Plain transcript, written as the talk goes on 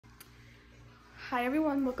Hi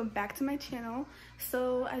everyone, welcome back to my channel.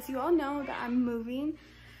 So as you all know that I'm moving.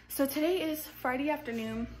 So today is Friday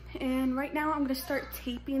afternoon and right now I'm gonna start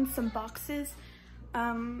taping some boxes.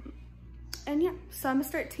 And yeah, so I'm gonna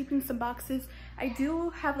start taping some boxes. I do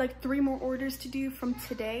have like 3 more orders to do from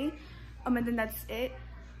today, and then that's it.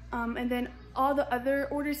 And then all the other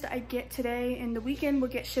orders that I get today and the weekend will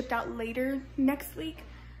get shipped out later next week.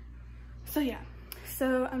 So yeah,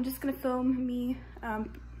 so I'm just gonna film me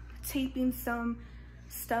taping some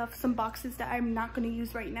stuff, some boxes that I'm not gonna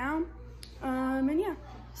use right now. And yeah,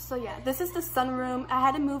 so yeah, this is the sunroom. I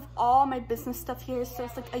had to move all my business stuff here, so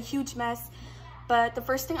it's like a huge mess. But the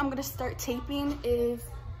first thing I'm gonna start taping is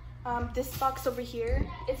this box over here.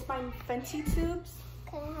 It's my Fenty tubes.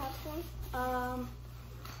 Can I have one?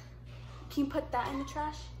 Can you put that in the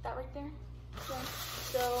trash? That right there? Yeah.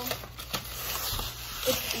 So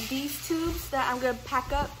it's these tubes that I'm gonna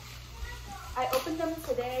pack up. I opened them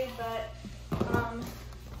today, but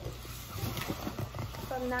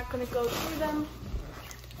so I'm not gonna go through them.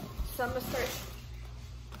 So I'm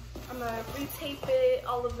gonna retape it,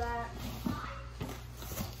 all of that.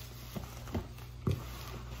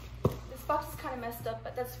 This box is kind of messed up,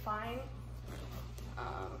 but that's fine.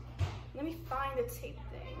 Let me find the tape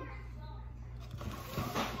thing.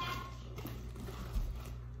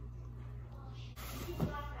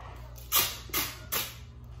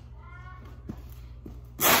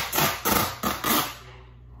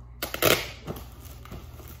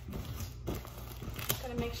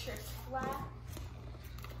 Make sure it's flat.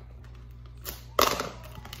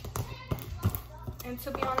 And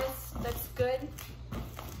to be honest, that's good.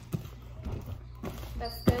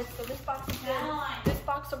 That's good. So this box is good. This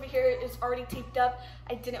box over here is already taped up.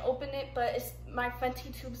 I didn't open it, but it's my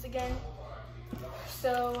Fenty tubes again.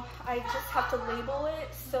 So I just have to label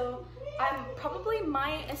it. So I'm probably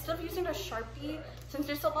might, instead of using a Sharpie, since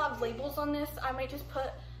there's a lot of labels on this, I might just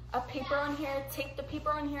put a paper on here, tape the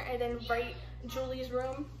paper on here, and then write Julie's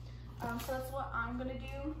room. So that's what I'm gonna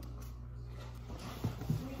do.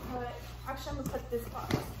 Actually, I'm gonna put this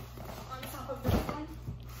box on top of this one.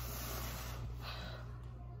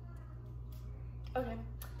 Okay,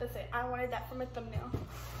 that's it. I wanted that for my thumbnail.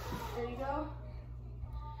 There you go.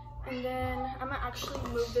 And then I'm gonna actually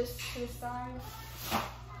move this to the side.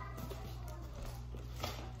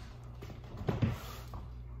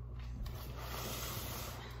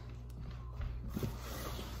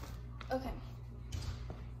 Okay.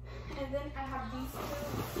 And then I have these two.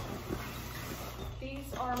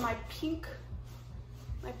 These are my pink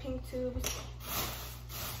tubes.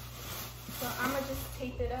 So I'm gonna just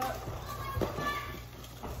tape it up.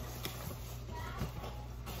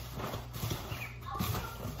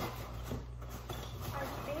 I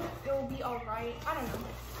think it will be all right. I don't know.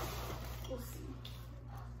 We'll see.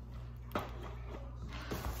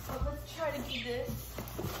 So let's try to do this.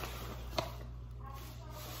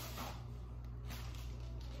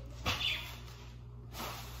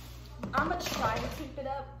 I'm gonna try to tape it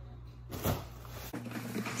up.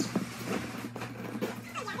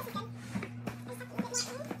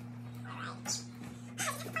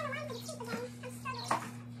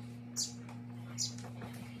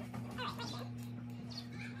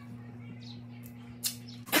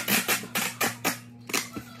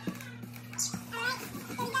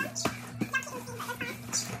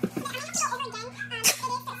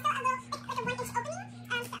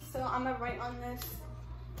 So I'm gonna write on this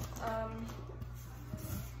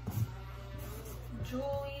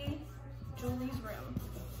Julie's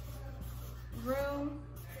room,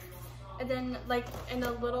 and then like in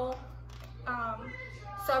a little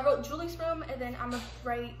so I wrote Julie's room, and then I'm gonna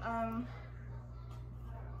write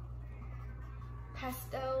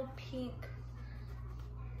pastel pink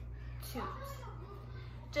tubes,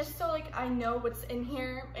 just so like I know what's in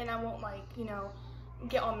here and I won't like, you know,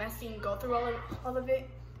 get all messy and go through all of it.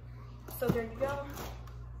 So there you go.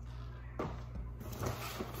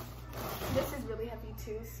 This is really heavy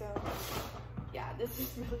too, so yeah, this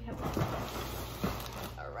is really heavy.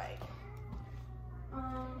 All right.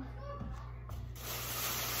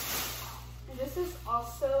 And this is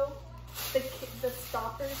also the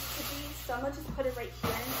stoppers to these, so I'm gonna just put it right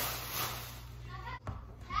here.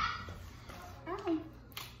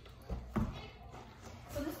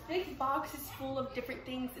 So this big box is full of different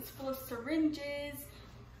things. It's full of syringes,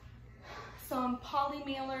 some poly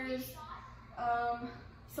mailers,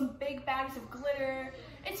 some big bags of glitter.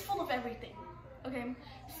 It's full of everything. Okay,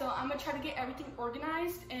 so I'm gonna try to get everything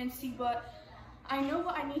organized and see what I know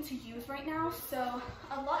what I need to use right now. So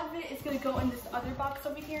a lot of it is gonna go in this other box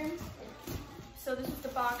over here. So this is the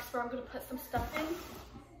box where I'm gonna put some stuff in.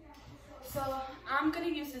 So I'm gonna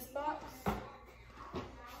use this box.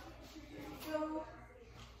 Go.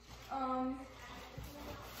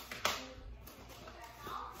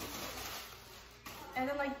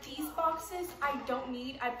 boxes I don't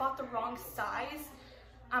need. I bought the wrong size.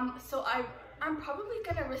 So I'm probably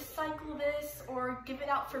gonna recycle this or give it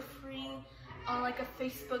out for free on like a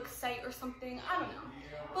Facebook site or something. I don't know.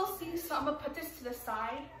 We'll see. So I'm gonna put this to the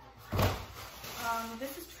side.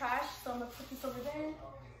 This is trash, so I'm gonna put this over there.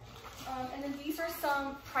 And then these are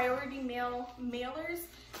some priority mail mailers,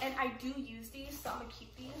 and I do use these, so I'm gonna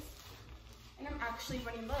keep these. And I'm actually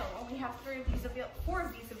running low. I only have 4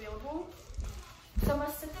 of these available. So I'm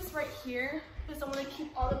gonna set this right here because I'm gonna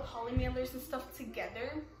keep all the poly mailers and stuff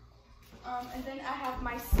together. And then I have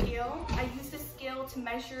my scale. I use this scale to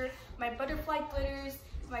measure my butterfly glitters,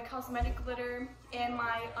 my cosmetic glitter, and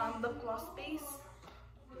my lip gloss base.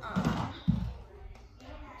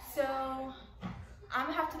 So I'm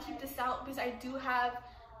gonna have to keep this out because I do have,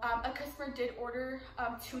 a customer did order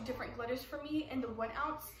 2 different glitters for me in the 1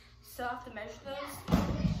 ounce. So I have to measure those.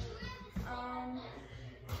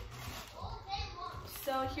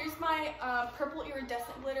 So here's my purple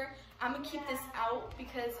iridescent glitter. I'm gonna keep this out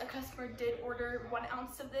because a customer did order 1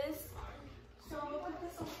 ounce of this. So I'm gonna put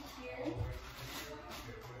this over here.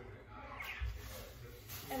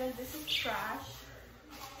 And then this is trash.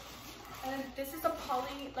 And then this is a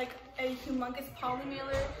poly, like a humongous poly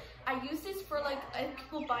mailer. I use this for like, if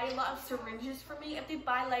people buy a lot of syringes for me. If they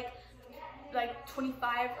buy like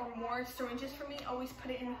 25 or more syringes for me, I always put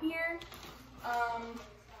it in here.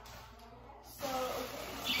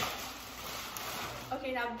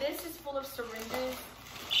 Okay, now this is full of syringes.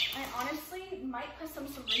 I honestly might put some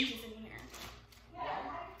syringes in here.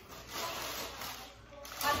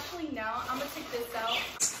 Actually, no, I'm gonna take this out.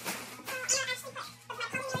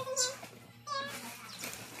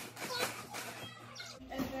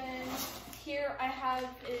 And then here I have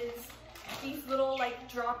is these little like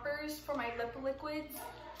droppers for my lip liquids.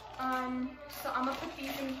 So I'm gonna put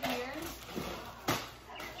these in here.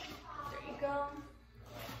 There you go.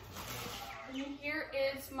 And here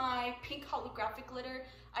is my pink holographic glitter.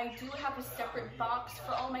 I do have a separate box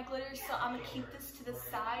for all my glitters, so I'm gonna keep this to the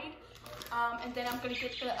side. And then I'm gonna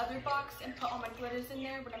get the other box and put all my glitters in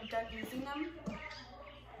there when I'm done using them.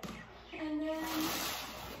 And then,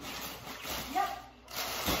 yep.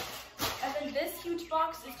 And then this huge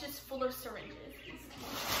box is just full of syringes.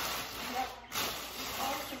 Yep,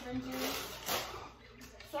 all syringes.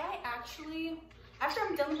 So I actually, after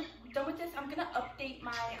I'm done with this, I'm gonna update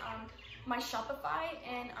my my Shopify,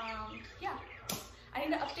 and yeah, I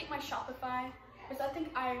need to update my Shopify because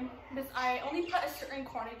I only put a certain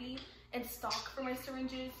quantity in stock for my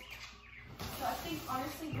syringes. So I think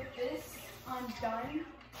honestly with this, I'm done.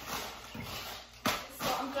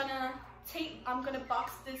 So I'm gonna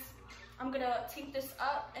box this. I'm gonna tape this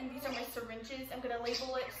up, and these are my syringes. I'm gonna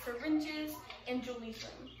label it syringes in Julie's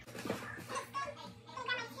room.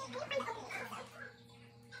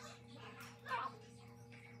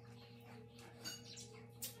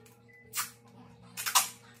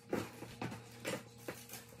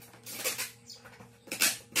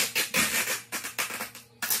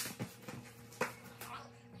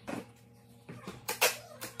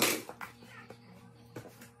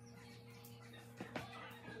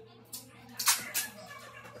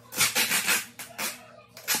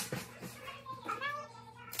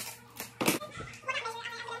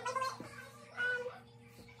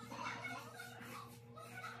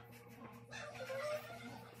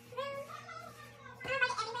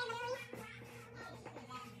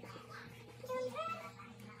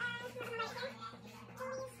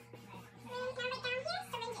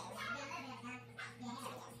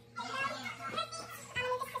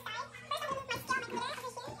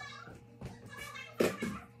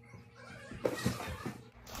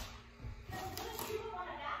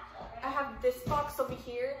 This box over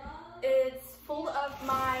here is full of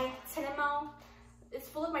my 10 ml. It's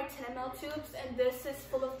full of my 10 ml tubes, and this is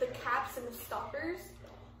full of the caps and the stoppers.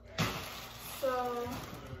 So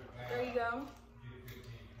there you go.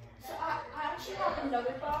 So I actually have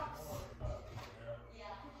another box.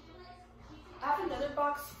 I have another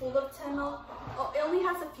box full of 10 ml. Oh, it only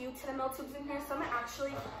has a few 10 ml tubes in here, so I'm gonna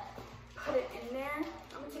actually put it in there.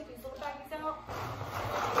 I'm gonna take these little baggies out.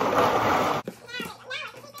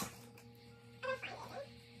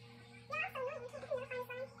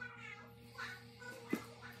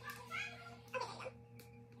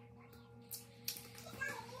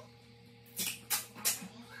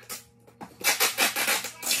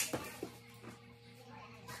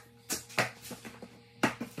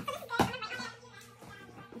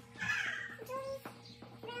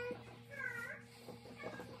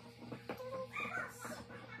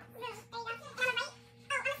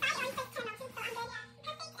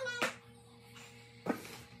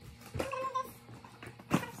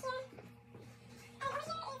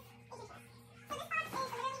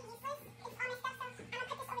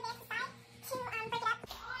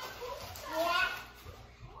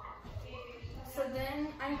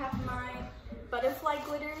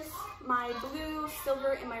 my blue,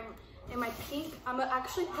 silver, and my pink. I'm gonna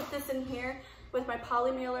actually put this in here with my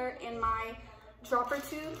poly mailer and my dropper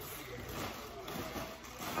tube.